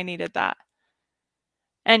me when I needed that.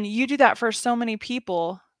 And you do that for so many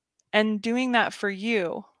people, and doing that for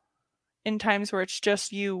you in times where it's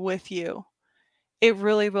just you with you, it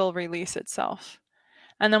really will release itself.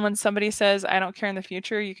 And then when somebody says, I don't care in the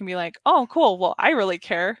future, you can be like, oh, cool. Well, I really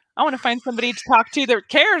care. I want to find somebody to talk to that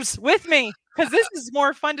cares with me, because this is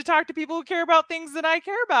more fun to talk to people who care about things that I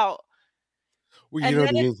care about. Well, and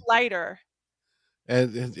then it's lighter.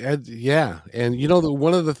 And yeah. And you know,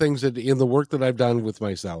 one of the things that in the work that I've done with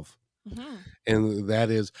myself, and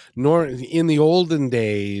that is, in the olden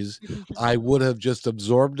days, I would have just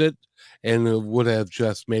absorbed it and would have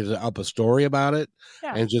just made up a story about it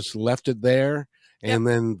and just left it there. And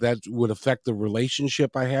then that would affect the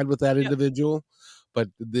relationship I had with that individual. But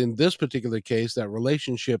in this particular case, that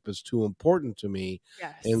relationship is too important to me.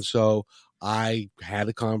 Yes. And so I had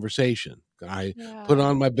a conversation I put Yeah.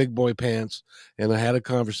 on my big boy pants and I had a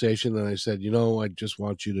conversation, and I said, I just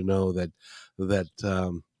want you to know that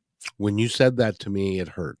when you said that to me, it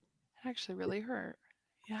hurt. It actually really hurt.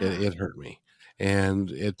 Yeah. It hurt me. And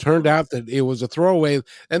it turned out that it was a throwaway.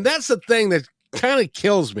 And that's the thing that kind of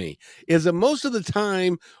kills me, is that most of the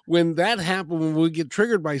time when that happens, when we get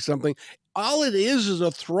triggered by something, all it is a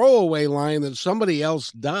throwaway line that somebody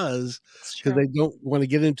else does It's because true. they don't want to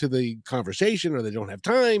get into the conversation or they don't have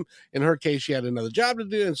time. In her case, she had another job to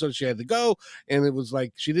do, and so she had to go. And it was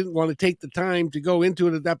like she didn't want to take the time to go into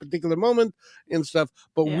it at that particular moment and stuff.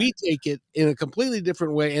 But Yeah. we take it in a completely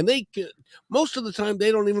different way, and most of the time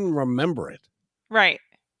they don't even remember it. Right.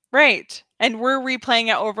 Right. And we're replaying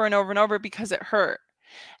it over and over and over because it hurt.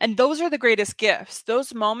 And those are the greatest gifts.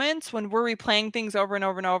 Those moments when we're replaying things over and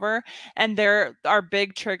over and over, and they're our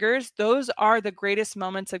big triggers, those are the greatest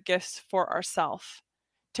moments of gifts for ourselves.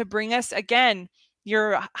 To bring us, again,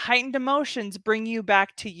 your heightened emotions bring you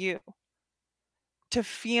back to you, to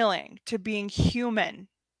feeling, to being human,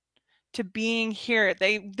 to being here.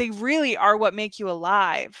 They really are what make you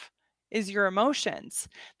alive, is your emotions.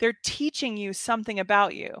 They're teaching you something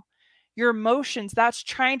about you. Your emotions, that's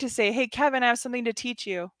trying to say, hey, Kevin, I have something to teach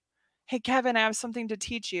you. Hey, Kevin, I have something to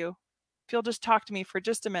teach you. If you'll just talk to me for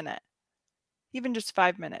just a minute, even just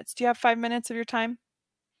 5 minutes. Do you have 5 minutes of your time?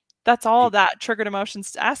 That's all that triggered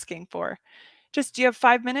emotions asking for. Just, do you have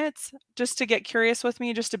 5 minutes just to get curious with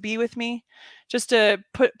me, just to be with me, just to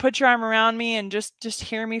put your arm around me and just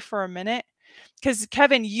hear me for a minute? Because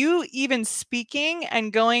Kevin, you even speaking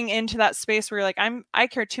and going into that space where you're like, I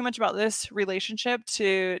care too much about this relationship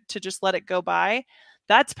to just let it go by.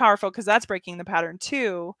 That's powerful, because that's breaking the pattern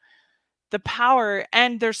too. The power,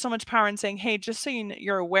 and there's so much power in saying, hey, just so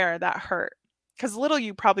you're aware, that hurt. Because little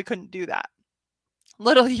you probably couldn't do that.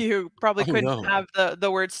 Little you probably Oh, couldn't no. have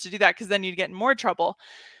the words to do that, because then you'd get in more trouble.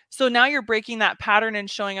 So now you're breaking that pattern and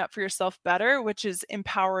showing up for yourself better, which is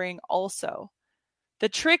empowering also. The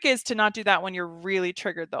trick is to not do that when you're really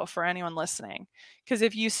triggered, though, for anyone listening. Because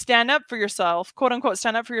if you stand up for yourself, quote unquote,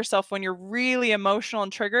 stand up for yourself when you're really emotional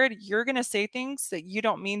and triggered, you're going to say things that you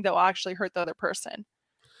don't mean that will actually hurt the other person.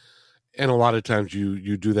 And a lot of times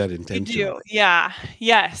you do that You intentionally. do. Yeah.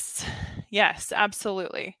 Yes. Yes,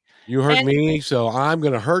 absolutely. You hurt And- me, so I'm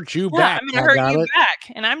going to hurt you Yeah, back. I'm going to hurt you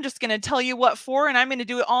back. And I'm just going to tell you what for. And I'm going to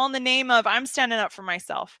do it all in the name of I'm standing up for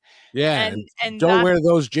myself. Yeah, And don't that's- wear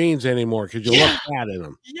those jeans anymore because you look fat in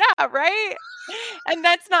them. Yeah, right? And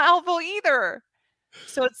that's not helpful either.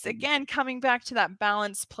 So it's, again, coming back to that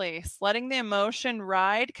balanced place, letting the emotion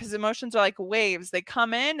ride, because emotions are like waves. They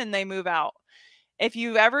come in and they move out. If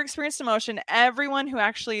you've ever experienced emotion, everyone who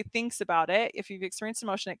actually thinks about it, if you've experienced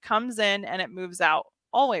emotion, it comes in and it moves out.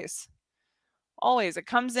 Always. Always. It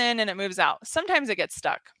comes in and it moves out. Sometimes it gets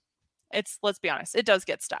stuck. Let's be honest, it does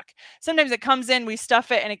get stuck. Sometimes it comes in, we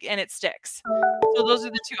stuff it, and it sticks. So those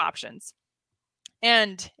are the two options.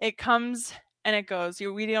 And it comes and it goes.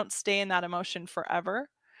 We don't stay in that emotion forever.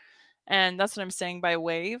 And that's what I'm saying by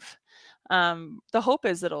wave. The hope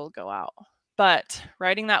is it'll go out. But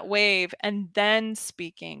riding that wave and then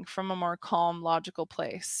speaking from a more calm, logical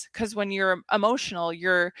place. Because when you're emotional,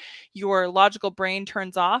 your logical brain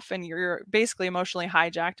turns off and you're basically emotionally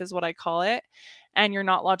hijacked, is what I call it. And you're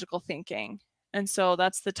not logical thinking. And so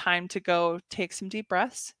that's the time to go take some deep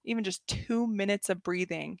breaths. Even just 2 minutes of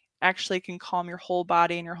breathing actually can calm your whole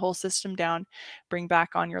body and your whole system down, bring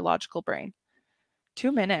back on your logical brain.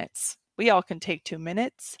 2 minutes. We all can take 2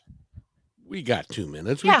 minutes. We got 2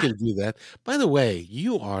 minutes. Yeah. We can do that. By the way,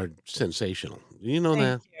 you are sensational. You know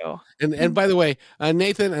that? Thank you. And by the way,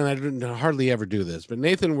 Nathan, and I didn't hardly ever do this, but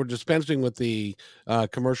Nathan, we're dispensing with the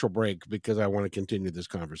commercial break because I want to continue this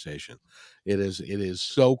conversation. It is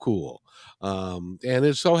so cool, and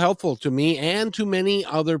it's so helpful to me and to many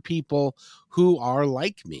other people who are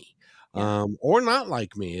like me, or not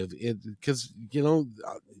like me, because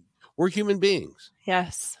we're human beings.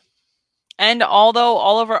 Yes. And although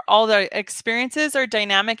all the experiences are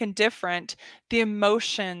dynamic and different, the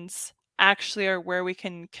emotions actually are where we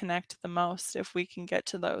can connect the most if we can get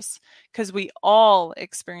to those, because we all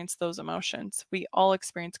experience those emotions. We all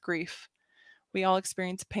experience grief. We all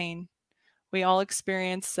experience pain. We all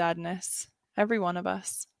experience sadness. Every one of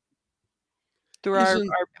us. Through our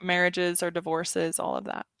marriages, our divorces, all of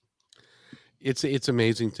that. It's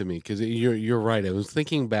amazing to me because you're right. I was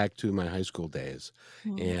thinking back to my high school days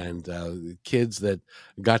and kids that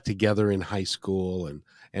got together in high school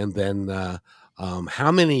and then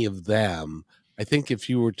how many of them, I think if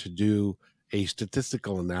you were to do a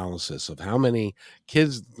statistical analysis of how many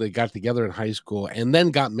kids that got together in high school and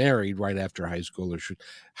then got married right after high school,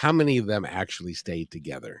 how many of them actually stayed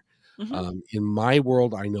together? In my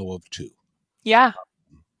world, I know of 2. Yeah.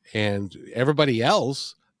 And everybody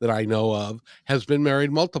else that I know of has been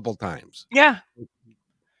married multiple times Yeah.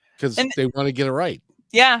 because And they want to get it right.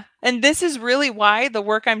 yeah. And this is really why the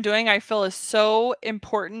work I'm doing, I feel, is so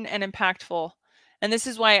important and impactful. And this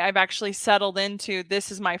is why I've actually settled into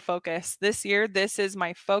this is my focus. This year, this is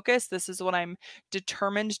my focus. This is what I'm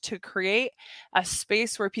determined to create, a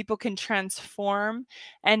space where people can transform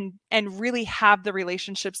and really have the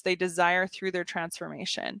relationships they desire through their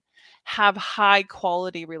transformation. Have high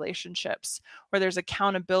quality relationships where there's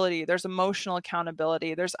accountability, there's emotional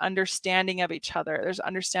accountability, there's understanding of each other, there's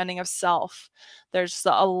understanding of self. There's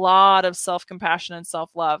a lot of self-compassion and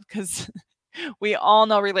self-love because we all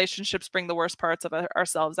know relationships bring the worst parts of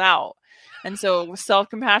ourselves out. And so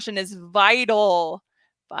self-compassion is vital.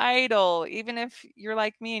 Even if you're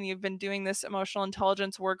like me and you've been doing this emotional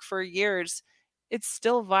intelligence work for years, it's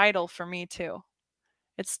still vital for me too.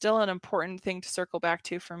 It's still an important thing to circle back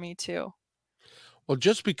to for me too. Well,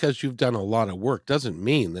 just because you've done a lot of work doesn't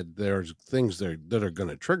mean that there's things that are going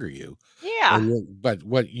to trigger you. Yeah. But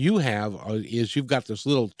what you have is you've got this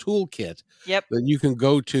little toolkit Yep. that you can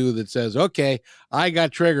go to that says, okay, I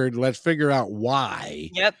got triggered. Let's figure out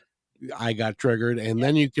why Yep. I got triggered. And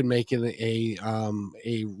then you can make it a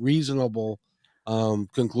reasonable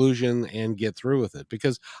conclusion and get through with it.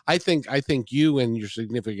 Because I think you and your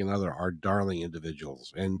significant other are darling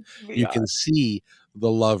individuals, and you can see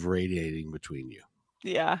the love radiating between you.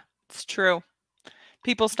 Yeah, it's true.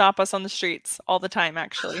 People stop us on the streets all the time,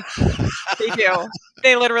 actually. They do.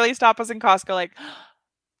 They literally stop us in Costco like,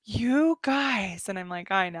 you guys. And I'm like,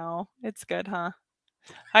 I know. It's good, huh?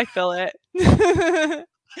 I feel it.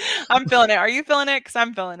 I'm feeling it. Are you feeling it? Because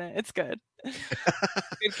I'm feeling it. It's good.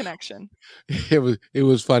 Good connection. It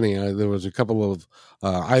was funny. There was a couple of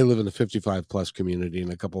I live in a 55 plus community,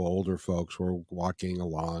 and a couple of older folks were walking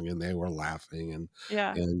along, and they were laughing and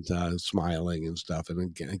smiling and stuff.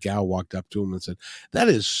 And a gal walked up to him and said, "That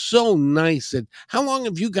is so nice. And how long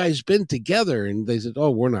have you guys been together?" And they said, "Oh,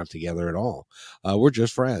 we're not together at all. We're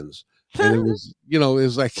just friends." And it was, it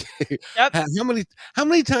was like, yep. how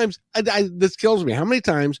many times? This kills me. How many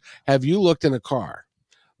times have you looked in a car?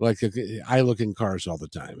 Like I look in cars all the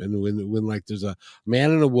time, and when like there's a man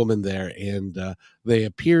and a woman there, and they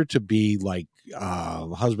appear to be like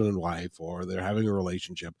husband and wife, or they're having a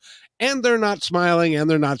relationship, and they're not smiling, and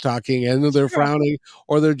they're not talking, and they're frowning,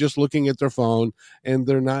 or they're just looking at their phone, and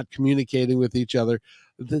they're not communicating with each other.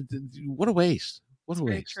 What a waste! What a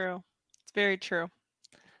waste! Very true. It's very true.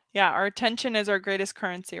 Yeah, our attention is our greatest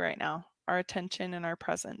currency right now. Our attention and our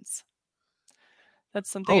presence. That's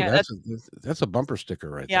something. Oh, that's a bumper sticker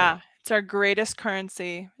right there. Yeah, it's our greatest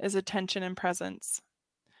currency is attention and presence.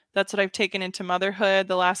 That's what I've taken into motherhood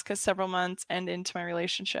the last several months and into my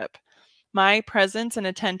relationship. My presence and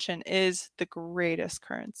attention is the greatest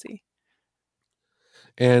currency.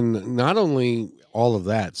 And not only all of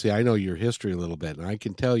that, see, I know your history a little bit, and I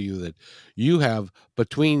can tell you that you have,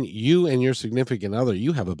 between you and your significant other,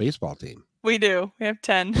 you have a baseball team. We do. We have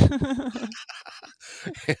 10. So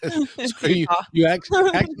you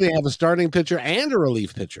actually have a starting pitcher and a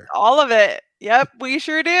relief pitcher. All of it. Yep, we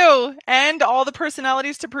sure do. And all the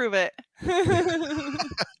personalities to prove it.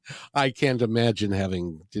 I can't imagine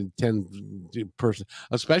having 10 person,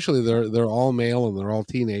 especially they're all male and they're all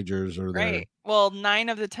teenagers, or right. Well, 9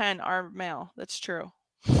 of the 10 are male. That's true.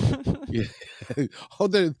 Yeah. Oh,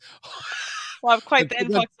 we'll have quite the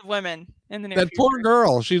influx of women in the near future. Poor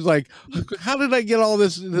girl. She's like, how did I get all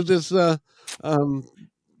this?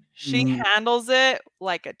 She handles it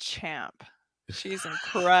like a champ. She's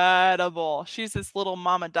incredible. She's this little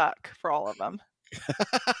mama duck for all of them.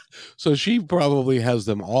 So she probably has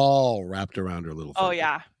them all wrapped around her little finger. Oh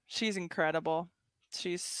yeah, she's incredible.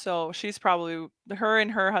 She's probably, her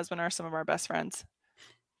and her husband are some of our best friends.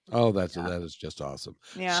 Oh, that is just awesome.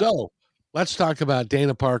 Yeah. So let's talk about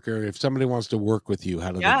Dana Parker. If somebody wants to work with you,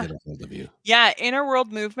 how do they get a hold of you? Yeah,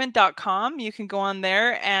 innerworldmovement.com. You can go on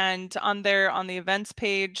there, and on the events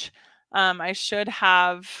page, I should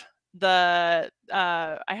have I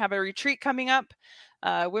have a retreat coming up,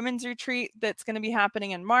 women's retreat that's going to be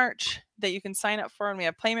happening in March that you can sign up for, and we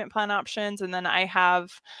have payment plan options. And then I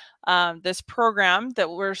have this program that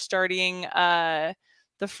we're starting.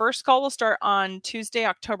 The first call will start on Tuesday,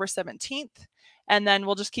 October 17th. And then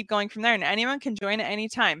we'll just keep going from there. And anyone can join at any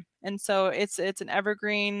time. And so it's an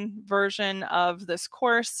evergreen version of this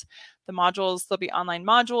course. The modules, there'll be online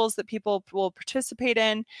modules that people will participate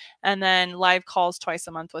in, and then live calls twice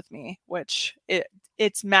a month with me, which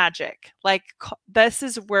it's magic. Like, this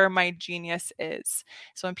is where my genius is.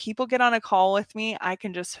 So when people get on a call with me, I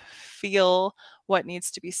can just feel what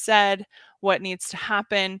needs to be said, what needs to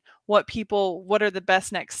happen, what are the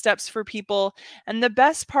best next steps for people. And the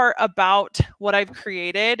best part about what I've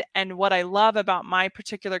created and what I love about my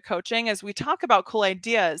particular coaching is we talk about cool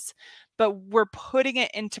ideas, but we're putting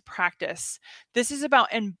it into practice. This is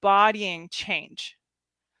about embodying change.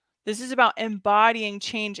 This is about embodying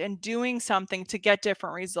change and doing something to get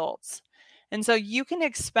different results. And so you can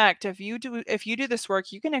expect, if you do this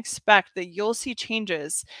work, you can expect that you'll see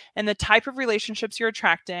changes in the type of relationships you're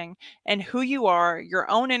attracting and who you are,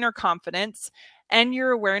 your own inner confidence, and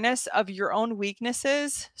your awareness of your own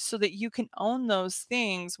weaknesses, so that you can own those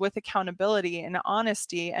things with accountability and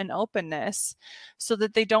honesty and openness, so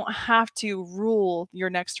that they don't have to rule your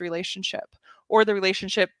next relationship or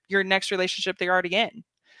your next relationship they're already in.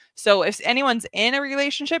 So if anyone's in a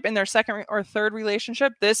relationship, in their second or third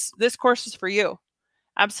relationship, this course is for you.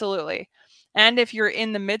 Absolutely. And if you're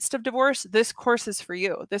in the midst of divorce, this course is for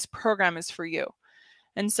you. This program is for you.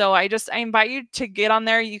 And so I invite you to get on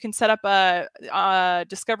there. You can set up a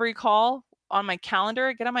discovery call on my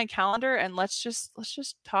calendar. Get on my calendar and let's just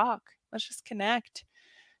talk. Let's just connect.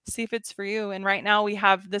 See if it's for you. And right now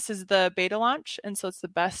this is the beta launch, and so it's the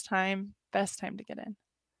best time to get in.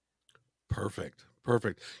 Perfect.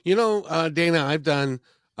 You know, Dana, I've done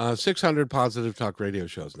 600 Positive Talk radio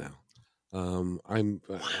shows now. I'm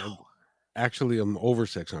over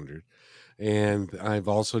 600. And I've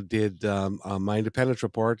also did a Mind Independence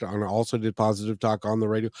Report, and I also did Positive Talk on the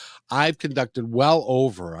radio. I've conducted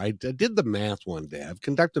I did the math one day. I've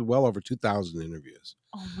conducted well over 2,000 interviews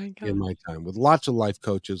in my time with lots of life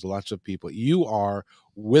coaches, lots of people. You are,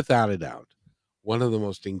 without a doubt, one of the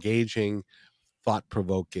most engaging,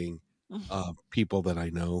 thought-provoking people that I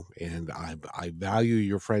know, and I value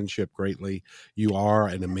your friendship greatly. You are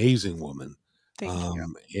an amazing woman. Thank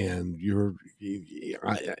you.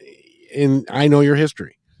 And I know your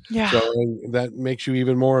history. Yeah. So that makes you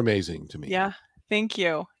even more amazing to me. Yeah. Thank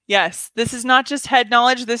you. Yes. This is not just head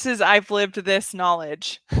knowledge. This is I've lived this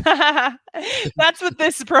knowledge. That's what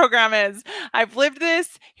this program is. I've lived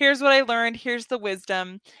this. Here's what I learned. Here's the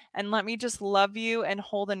wisdom. And let me just love you and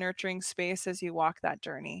hold a nurturing space as you walk that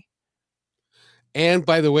journey. And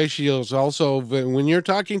by the way, she is also, when you're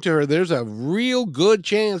talking to her, there's a real good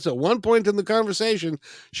chance at one point in the conversation,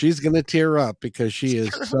 she's going to tear up because she is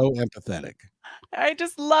so empathetic. I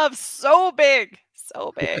just love so big.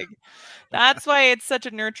 That's why it's such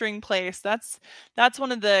a nurturing place. That's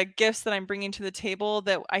one of the gifts that I'm bringing to the table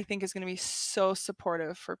that I think is going to be so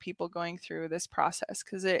supportive for people going through this process,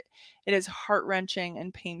 because it is heart-wrenching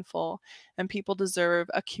and painful, and people deserve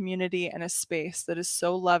a community and a space that is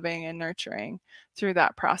so loving and nurturing through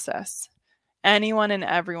that process. Anyone and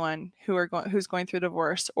everyone who's going through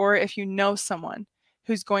divorce, or if you know someone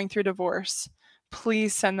who's going through divorce,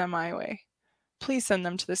 please send them my way. Please send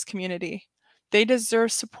them to this community. They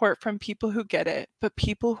deserve support from people who get it, but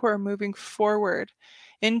people who are moving forward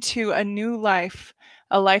into a new life,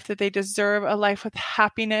 a life that they deserve, a life with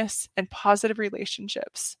happiness and positive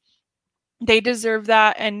relationships. They deserve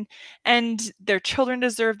that, and their children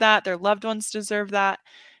deserve that. Their loved ones deserve that.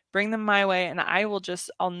 Bring them my way, and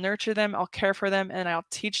I'll nurture them, I'll care for them, and I'll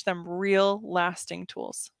teach them real lasting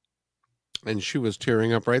tools. And she was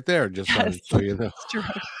tearing up right there, just so you know.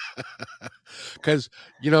 Because,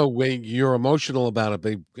 when you're emotional about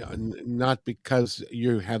it, not because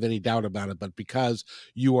you have any doubt about it, but because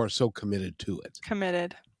you are so committed to it.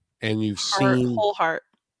 Committed. And you've seen... Whole heart.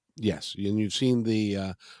 Yes, and you've seen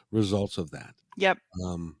the results of that. Yep.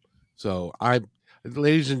 So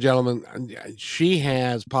ladies and gentlemen, she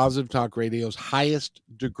has Positive Talk Radio's highest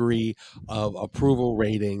degree of approval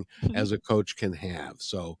rating as a coach can have.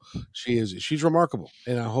 So she's remarkable,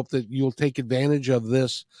 and I hope that you'll take advantage of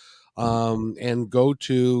this and go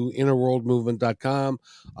to innerworldmovement.com,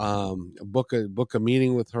 book a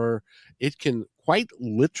meeting with her. It can quite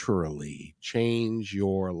literally change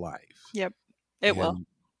your life. Yep, it will.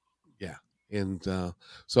 Yeah. And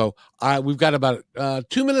so we've got about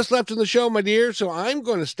 2 minutes left in the show, my dear. So I'm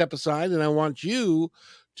going to step aside, and I want you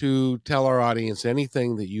to tell our audience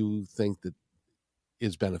anything that you think that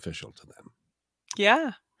is beneficial to them.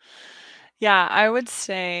 Yeah. Yeah, I would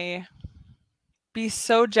say be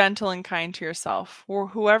so gentle and kind to yourself. Or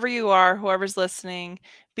whoever you are, whoever's listening,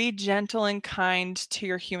 be gentle and kind to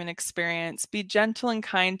your human experience. Be gentle and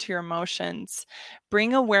kind to your emotions.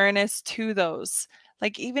 Bring awareness to those.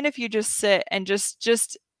 Like, even if you just sit and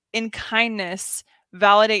just in kindness,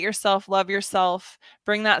 validate yourself, love yourself,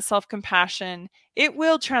 bring that self-compassion, it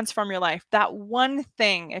will transform your life. That one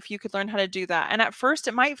thing, if you could learn how to do that. And at first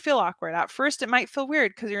it might feel awkward. At first it might feel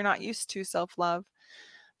weird because you're not used to self-love.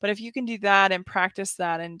 But if you can do that and practice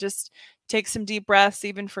that and just take some deep breaths,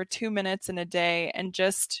 even for 2 minutes in a day, and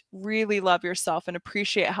just really love yourself and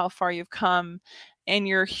appreciate how far you've come in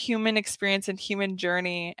your human experience and human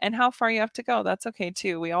journey and how far you have to go. That's okay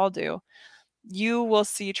too. We all do. You will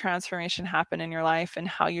see transformation happen in your life and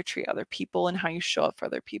how you treat other people and how you show up for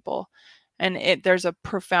other people. And there's a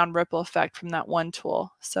profound ripple effect from that one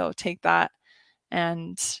tool. So take that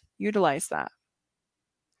and utilize that.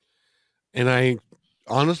 And I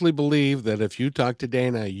honestly believe that if you talk to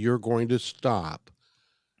Dana, you're going to stop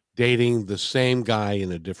dating the same guy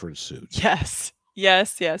in a different suit. Yes.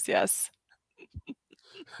 Yes, yes, yes.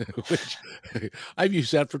 Which I've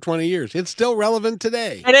used that for 20 years. It's still relevant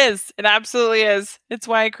today. It is. It absolutely is. It's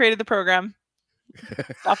why I created the program.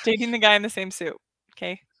 Stop dating the guy in the same suit.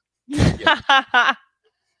 Okay.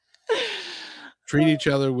 Treat each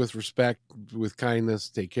other with respect, with kindness,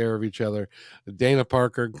 take care of each other. Dana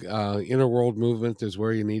Parker, Inner World Movement is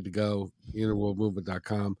where you need to go,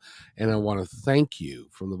 innerworldmovement.com. And I want to thank you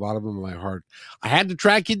from the bottom of my heart. I had to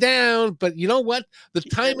track you down, but you know what? The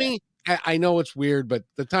timing, I know it's weird, but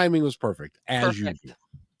the timing was perfect, as usual.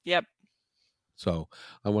 Yep. So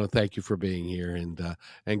I want to thank you for being here,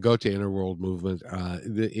 and go to Inner World Movement.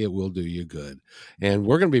 It will do you good. And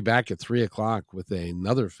we're going to be back at 3:00 with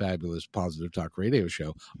another fabulous Positive Talk radio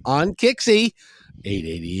show on Kixie,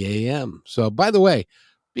 880 AM. So, by the way,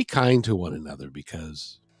 be kind to one another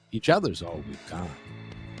because each other's all we've got.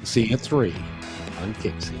 See you at 3 on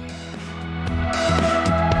Kixie.